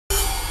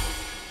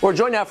We're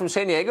joined now from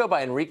San Diego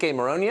by Enrique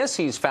Moronias.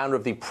 He's founder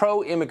of the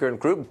pro-immigrant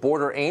group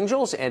Border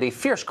Angels and a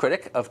fierce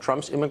critic of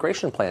Trump's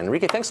immigration plan.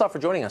 Enrique, thanks a lot for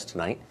joining us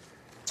tonight.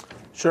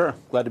 Sure.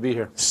 Glad to be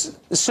here.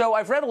 So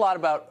I've read a lot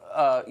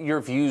about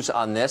your views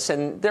on this,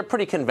 and they're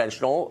pretty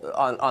conventional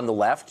on the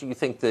left. You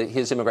think that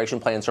his immigration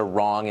plans are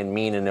wrong and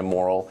mean and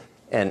immoral,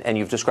 and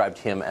you've described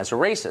him as a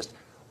racist.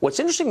 What's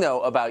interesting,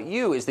 though, about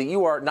you is that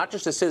you are not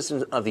just a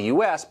citizen of the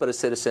U.S., but a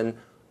citizen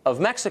of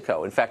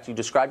Mexico. In fact, you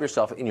describe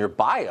yourself in your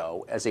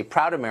bio as a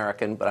proud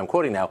American, but I'm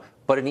quoting now,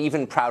 but an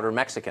even prouder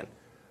Mexican.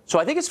 So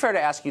I think it's fair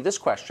to ask you this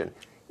question.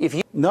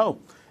 No.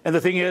 And the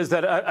thing is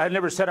that I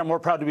never said I'm more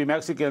proud to be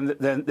Mexican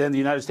than the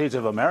United States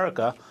of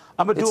America.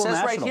 I'm a dual national. It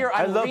says right here,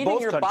 I'm reading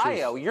your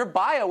bio. Your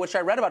bio, which I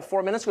read about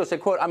 4 minutes ago,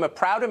 said, quote, I'm a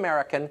proud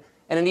American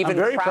and an even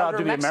prouder Mexican. I'm very proud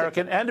to be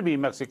American and to be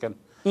Mexican.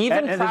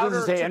 Even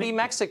prouder to be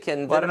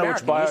Mexican than American. I don't know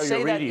which bio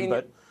you're reading,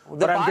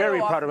 but I'm very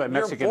proud of my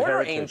Mexican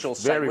heritage. Border Angels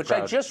site, which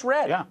I just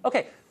read. Yeah.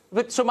 Okay.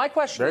 But so my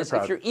question is,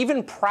 if you're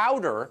even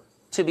prouder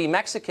to be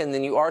Mexican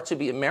than you are to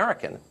be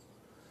American,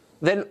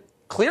 then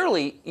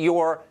clearly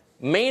your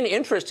main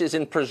interest is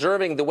in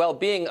preserving the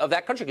well-being of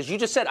that country, because you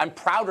just said, I'm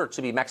prouder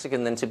to be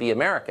Mexican than to be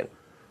American.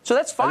 So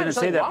that's fine. I didn't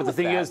say that, but the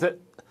thing is that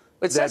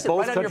it says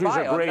both right on your countries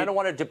bio. are great. I don't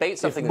want to debate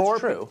something that's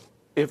true.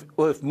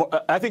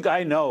 I think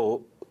I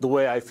know the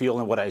way I feel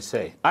and what I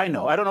say. I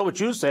know. I don't know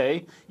what you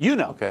say. You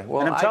know. Okay.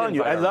 Well, and I'm telling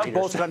you, I love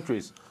both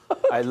countries.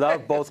 I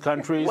love both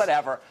countries.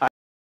 Whatever.